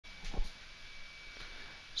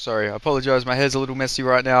Sorry, I apologize. My hair's a little messy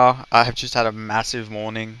right now. I have just had a massive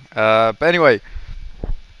morning. But anyway,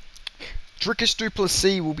 Dricus Du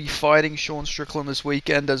Plessis will be fighting Sean Strickland this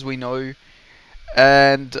weekend, as we know.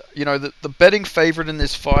 And, you know, the betting favourite in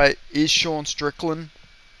this fight is Sean Strickland.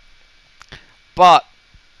 But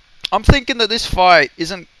I'm thinking that this fight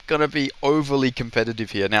isn't going to be overly competitive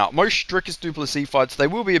here. Now, most Dricus Du Plessis fights, they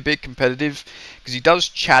will be a bit competitive because he does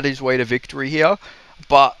chat his way to victory here.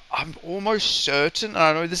 But I'm almost certain, and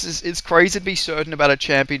I know it's crazy to be certain about a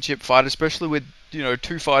championship fight, especially with, you know,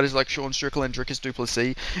 two fighters like Sean Strickland and Dricus Du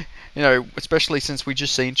Plessis. You know, especially since we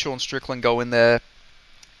just seen Sean Strickland go in there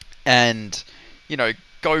and, you know,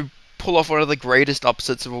 go pull off one of the greatest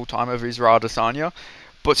upsets of all time over Israel Adesanya.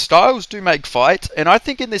 But styles do make fights, and I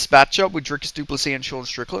think in this matchup with Dricus Du Plessis and Sean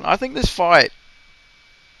Strickland, I think this fight,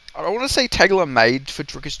 I don't want to say tailor-made for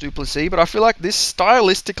Dricus Du Plessis, but I feel like this,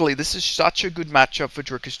 stylistically, this is such a good matchup for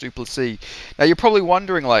Dricus Du Plessis. Now, you're probably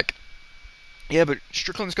wondering, like, yeah, but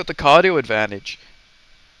Strickland's got the cardio advantage.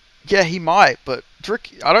 Yeah, he might, but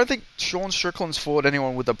I don't think Sean Strickland's fought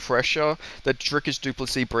anyone with the pressure that Dricus Du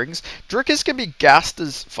Plessis brings. Dricus can be gassed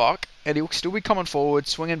as fuck, and he'll still be coming forward,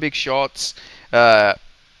 swinging big shots.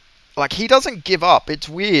 Like, he doesn't give up. It's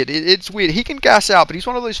weird. It's weird. He can gas out, but he's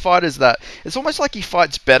one of those fighters that it's almost like he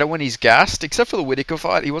fights better when he's gassed, except for the Whittaker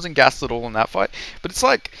fight. He wasn't gassed at all in that fight. But it's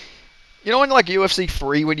like, you know, in like UFC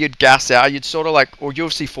 3, when you'd gas out, you'd sort of like, or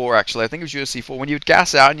UFC 4 actually, I think it was UFC 4, when you'd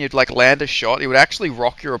gas out and you'd like land a shot, it would actually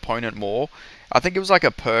rock your opponent more. I think it was like a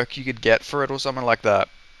perk you could get for it or something like that.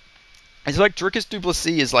 It's like Dricus Du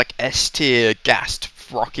Plessis is like S-tier gassed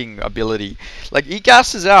rocking ability. Like, he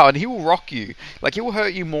gasses out and he will rock you. Like, he will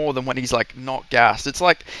hurt you more than when he's like not gassed. It's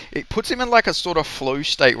like, it puts him in like a sort of flow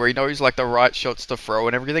state where he knows like the right shots to throw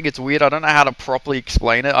and everything. It's weird. I don't know how to properly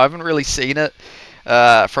explain it. I haven't really seen it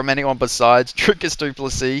from anyone besides Dricus Du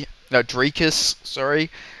Plessis. No, Dricus,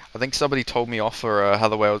 sorry. I think somebody told me off for how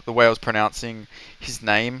the way I was pronouncing his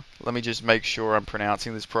name. Let me just make sure I'm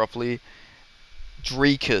pronouncing this properly.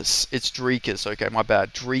 Dricus. It's Dricus. Okay, my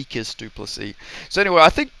bad. Dricus Du Plessis. So anyway, I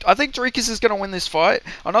think Dricus is going to win this fight.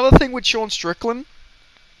 Another thing with Sean Strickland,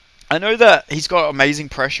 I know that he's got amazing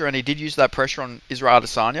pressure, and he did use that pressure on Israel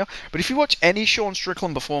Adesanya. But if you watch any Sean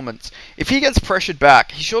Strickland performance, if he gets pressured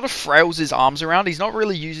back, he sort of frails his arms around. He's not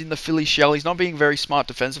really using the Philly shell. He's not being very smart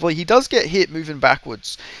defensively. He does get hit moving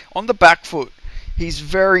backwards. On the back foot, he's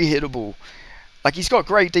very hittable. Like, he's got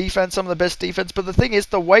great defense, some of the best defense, but the thing is,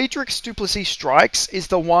 the way Dricus Du Plessis strikes is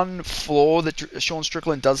the one flaw that Sean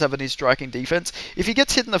Strickland does have in his striking defense. If he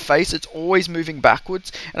gets hit in the face, it's always moving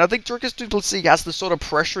backwards, and I think Dricus Du Plessis has the sort of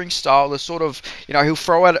pressuring style, the sort of, you know, he'll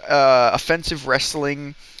throw out offensive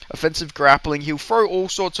wrestling, offensive grappling, he'll throw all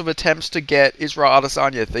sorts of attempts to get Israel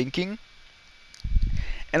Adesanya thinking,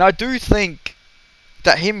 and I do think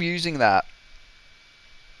that him using that,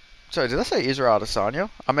 sorry, did I say Israel Adesanya?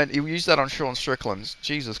 I meant he used that on Sean Strickland.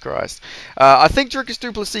 Jesus Christ. I think Dricus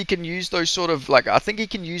Du Plessis can use those sort of, like, I think he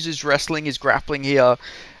can use his wrestling, his grappling here.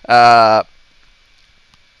 Not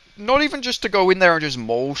even just to go in there and just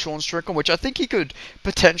maul Sean Strickland, which I think he could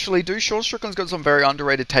potentially do. Sean Strickland's got some very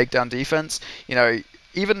underrated takedown defense. You know,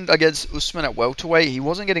 even against Usman at welterweight, he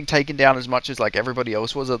wasn't getting taken down as much as like everybody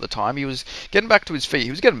else was at the time. He was getting back to his feet.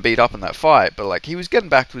 He was getting beat up in that fight, but like he was getting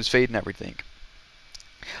back to his feet and everything.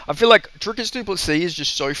 I feel like Dricus Du Plessis is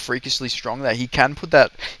just so freakishly strong that he can put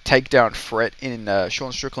that takedown threat in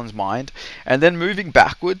Sean Strickland's mind, and then moving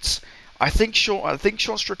backwards, I think Sean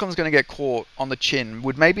Strickland's going to get caught on the chin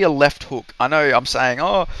with maybe a left hook. I know I'm saying,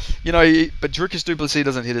 oh, you know, but Dricus Du Plessis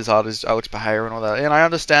doesn't hit as hard as Alex Pereira and all that, and I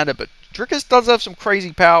understand it, but Dricus does have some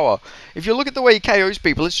crazy power. If you look at the way he KOs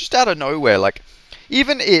people, it's just out of nowhere. Like,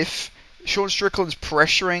 even if Sean Strickland's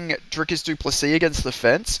pressuring Dricus Du Plessis against the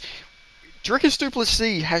fence, Dricus Du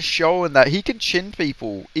Plessis has shown that he can chin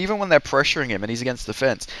people even when they're pressuring him and he's against the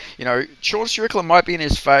fence. You know, Sean Strickland might be in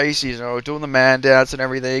his face, you know, doing the man dance and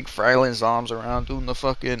everything, frailing his arms around, doing the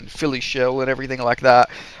fucking Philly shell and everything like that.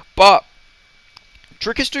 But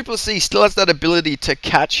Dricus Du Plessis still has that ability to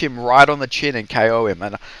catch him right on the chin and KO him.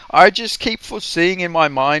 And I just keep foreseeing in my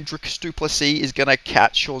mind Dricus Du Plessis is going to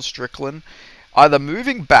catch Sean Strickland either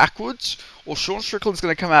moving backwards, or Sean Strickland's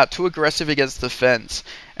going to come out too aggressive against the fence.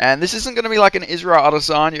 And this isn't going to be like an Israel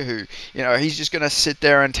Adesanya who, you know, he's just going to sit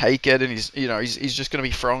there and take it, and he's just going to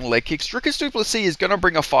be throwing leg kicks. Dricus Du Plessis is going to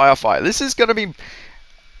bring a firefight. This is going to be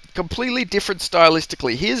completely different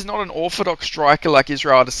stylistically. He is not an orthodox striker like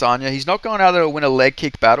Israel Adesanya. He's not going out there to win a leg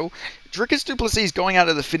kick battle. Dricus Du Plessis is going out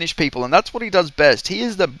there to finish people, and that's what he does best. He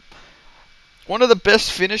is one of the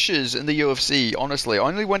best finishers in the UFC, honestly. I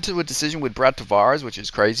only went to a decision with Brad Tavares, which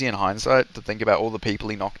is crazy in hindsight to think about all the people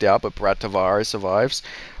he knocked out, but Brad Tavares survives.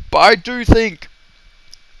 But I do think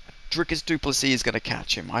Dricus Du Plessis is going to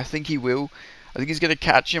catch him. I think he will. I think he's going to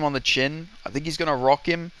catch him on the chin. I think he's going to rock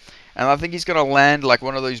him. And I think he's going to land like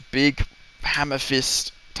one of those big hammer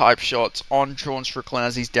fist type shots on Sean Strickland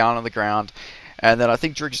as he's down on the ground. And then I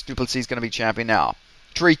think Dricus Du Plessis is going to be champion now.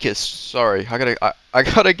 Dricus, sorry, I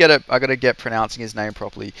gotta get pronouncing his name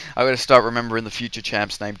properly. I gotta start remembering the future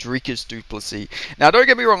champ's name, Dricus Du Plessis. Now, don't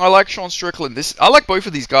get me wrong, I like Sean Strickland. I like both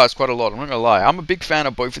of these guys quite a lot. I'm not gonna lie. I'm a big fan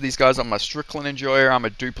of both of these guys. I'm a Strickland enjoyer. I'm a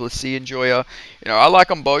Du Plessis enjoyer. You know, I like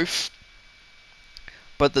them both.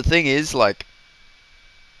 But the thing is, like,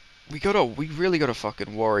 we really gotta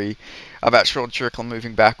fucking worry about Sean Strickland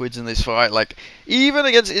moving backwards in this fight. Like, even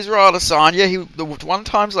against Israel Adesanya, the one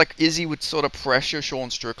times like Izzy would sort of pressure Sean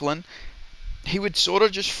Strickland, he would sort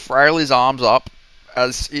of just frail his arms up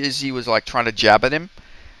as Izzy was like trying to jab at him.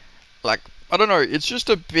 Like, I don't know, it's just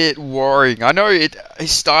a bit worrying. I know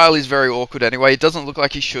his style is very awkward anyway. It doesn't look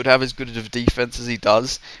like he should have as good of defense as he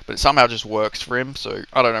does, but it somehow just works for him. So,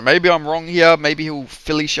 I don't know, maybe I'm wrong here. Maybe he'll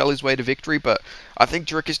Philly shell his way to victory, but I think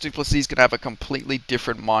Dricus Du Plessis is going to have a completely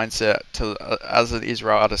different mindset to as an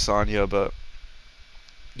Israel Adesanya, but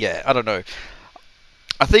yeah, I don't know.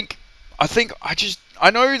 I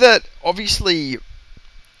know that obviously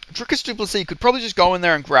Dricus Du Plessis could probably just go in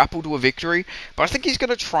there and grapple to a victory, but I think he's going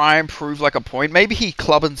to try and prove like a point. Maybe he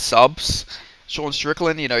club and subs Sean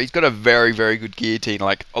Strickland. You know, he's got a very, very good guillotine.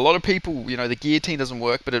 Like, a lot of people, you know, the guillotine doesn't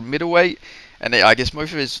work, but at middleweight, and I guess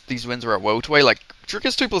most of these wins are at welterweight, like,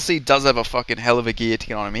 Dricus Du Plessis does have a fucking hell of a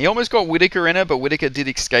guillotine on him. He almost got Whittaker in it, but Whittaker did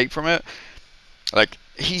escape from it. Like,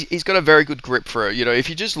 he's got a very good grip for it. You know, if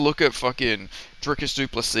you just look at fucking Dricus Du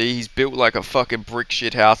Plessis, he's built like a fucking brick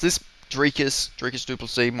shit house. This Dricus Du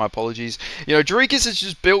Plessis, my apologies. You know, Dricus is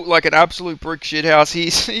just built like an absolute brick shit house.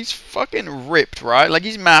 He's fucking ripped, right? Like,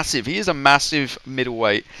 he's massive. He is a massive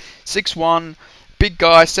middleweight. 6'1", big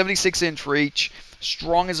guy, 76-inch reach,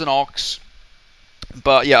 strong as an ox.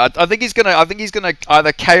 But yeah, I think he's gonna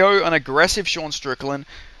either KO an aggressive Sean Strickland,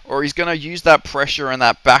 or he's gonna use that pressure and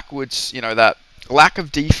that backwards, you know, that lack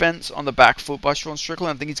of defense on the back foot by Sean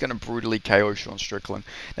Strickland. I think he's going to brutally KO Sean Strickland.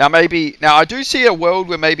 Now I do see a world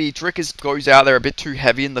where maybe Dricus goes out there a bit too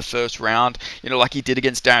heavy in the first round, you know, like he did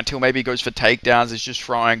against Darren Till. Maybe he goes for takedowns, he's just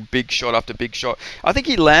throwing big shot after big shot. I think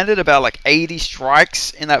he landed about like 80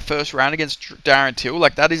 strikes in that first round against Darren Till.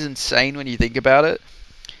 Like, that is insane when you think about it.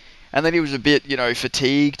 And then he was a bit, you know,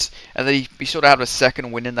 fatigued, and then he sort of had a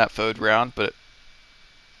second win in that third round, but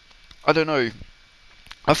I don't know.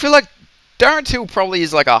 I feel like Darren Till probably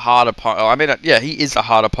is like a harder puncher. I mean, yeah, he is a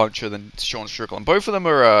harder puncher than Sean Strickland. Both of them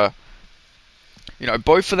are, you know,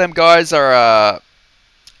 both of them guys are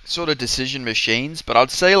sort of decision machines. But I'd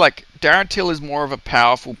say like Darren Till is more of a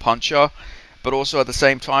powerful puncher, but also at the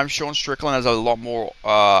same time, Sean Strickland has a lot more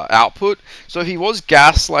output. So if he was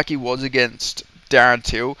gassed like he was against Darren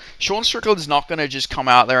Till, Sean Strickland's not going to just come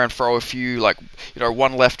out there and throw a few, like, you know,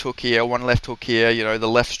 one left hook here, you know, the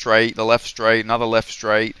left straight, another left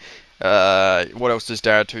straight. What else does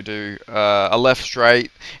Darren Till do? A left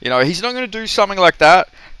straight. You know, he's not going to do something like that.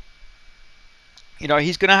 You know,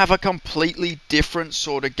 he's going to have a completely different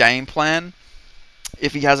sort of game plan.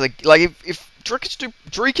 If he has a, like, if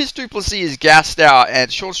Dricus Du Plessis is gassed out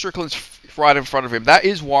and Sean Strickland's right in front of him, that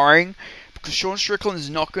is worrying, because Sean Strickland is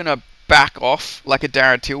not going to back off like a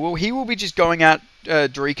Darren Till will. He will be just going at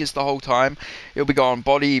Dricus the whole time. He'll be going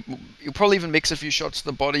body. He'll probably even mix a few shots to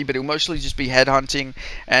the body, but he'll mostly just be headhunting.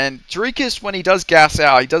 And Dricus, when he does gas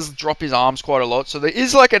out, he does drop his arms quite a lot. So there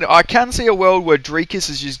is like I can see a world where Dricus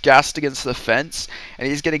is just gassed against the fence and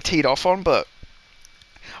he's getting teed off on, but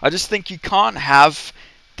I just think you can't have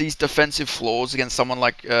these defensive flaws against someone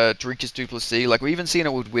like Dricus Du Plessis. Like, we've even seen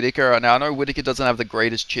it with Whittaker. Now, I know Whittaker doesn't have the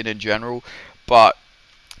greatest chin in general, but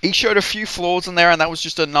he showed a few flaws in there, and that was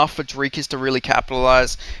just enough for Dricus to really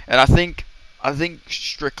capitalize. And I think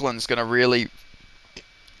Strickland's going to really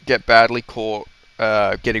get badly caught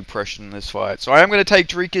getting pressured in this fight. So I am going to take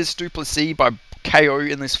Dricus Du Plessis by KO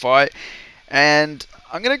in this fight. And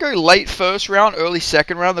I'm going to go late first round, early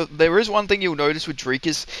second round. There is one thing you'll notice with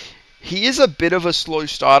Dricus. He is a bit of a slow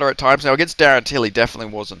starter at times. Now, against Darren Till, he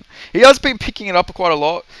definitely wasn't. He has been picking it up quite a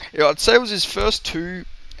lot. You know, I'd say it was his first three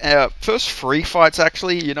fights,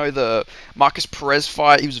 actually. You know, the Marcus Perez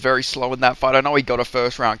fight, he was very slow in that fight. I know he got a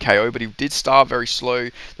first round KO, but he did start very slow.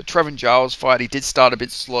 The Trevin Giles fight, he did start a bit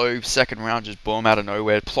slow. Second round, just boom, out of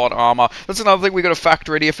nowhere. Plot armor. That's another thing we got to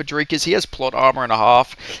factor in here for Dricus. He has plot armor and a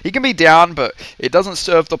half. He can be down, but it doesn't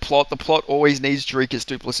serve the plot. The plot always needs Dricus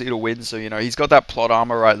Du Plessis to win, so, you know, he's got that plot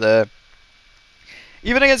armor right there.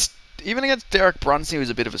 Even against Derek Brunson, he was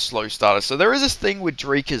a bit of a slow starter. So there is this thing with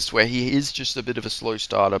Dricus where he is just a bit of a slow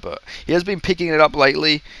starter, but he has been picking it up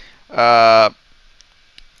lately. But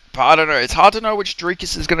But I don't know. It's hard to know which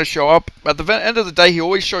Dricus is going to show up. At the end of the day, he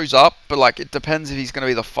always shows up, but like it depends if he's going to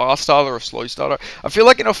be the fast starter or slow starter. I feel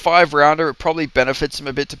like in a 5-rounder, it probably benefits him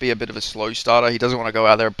a bit to be a bit of a slow starter. He doesn't want to go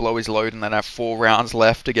out there, blow his load, and then have 4 rounds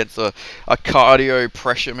left against a cardio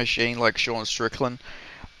pressure machine like Sean Strickland.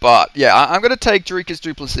 But yeah, I'm going to take Dricus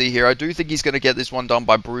Du Plessis here. I do think he's going to get this one done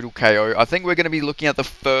by brutal KO. I think we're going to be looking at the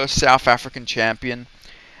first South African champion.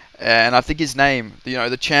 And I think his name,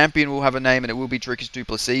 the champion will have a name, and it will be Dricus Du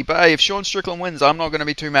Plessis. But hey, if Sean Strickland wins, I'm not going to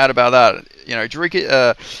be too mad about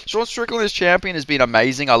that. Sean Strickland as champion has been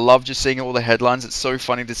amazing. I love just seeing all the headlines. It's so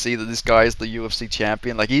funny to see that this guy is the UFC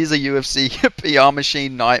champion. Like, he's a UFC PR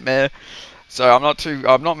machine nightmare. So I'm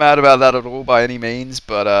not mad about that at all by any means.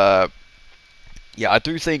 But yeah, I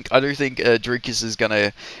do think Dricus is going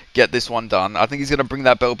to get this one done. I think he's going to bring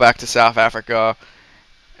that belt back to South Africa,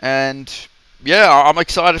 and yeah, I'm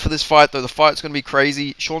excited for this fight, though. The fight's going to be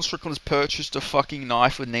crazy. Sean Strickland's purchased a fucking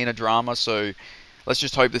knife with Nina Drama, so let's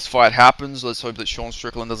just hope this fight happens. Let's hope that Sean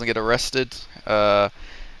Strickland doesn't get arrested. I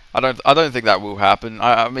don't think that will happen.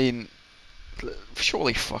 I mean,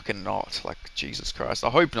 surely fucking not. Like, Jesus Christ.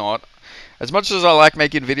 I hope not. As much as I like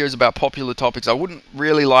making videos about popular topics, I wouldn't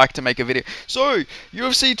really like to make a video. So,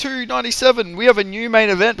 UFC 297, we have a new main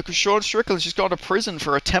event because Sean Strickland's just gone to prison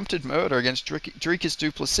for attempted murder against Dricus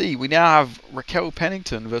Du Plessis. We now have Raquel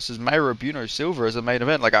Pennington versus Mayra Buno Silva as a main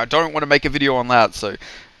event. Like, I don't want to make a video on that, so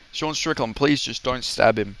Sean Strickland, please just don't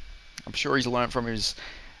stab him. I'm sure he's learned from his,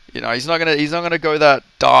 he's not gonna go that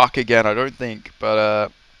dark again, I don't think.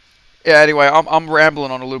 But yeah, anyway, I'm rambling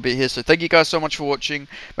on a little bit here, so thank you guys so much for watching.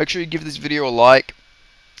 Make sure you give this video a like.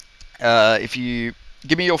 If you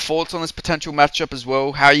give me your thoughts on this potential matchup as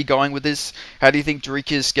well. How are you going with this? How do you think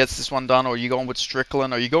Dricus gets this one done? Or are you going with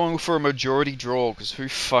Strickland? Are you going for a majority draw? Because who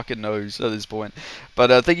fucking knows at this point.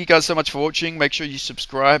 But thank you guys so much for watching. Make sure you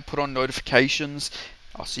subscribe, put on notifications.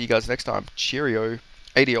 I'll see you guys next time. Cheerio.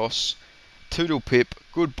 Adios. Toodle pip.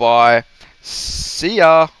 Goodbye. See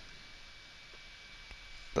ya.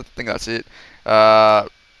 I think that's it.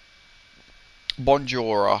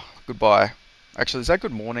 Bonjour. Goodbye. Actually, is that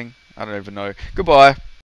good morning? I don't even know. Goodbye.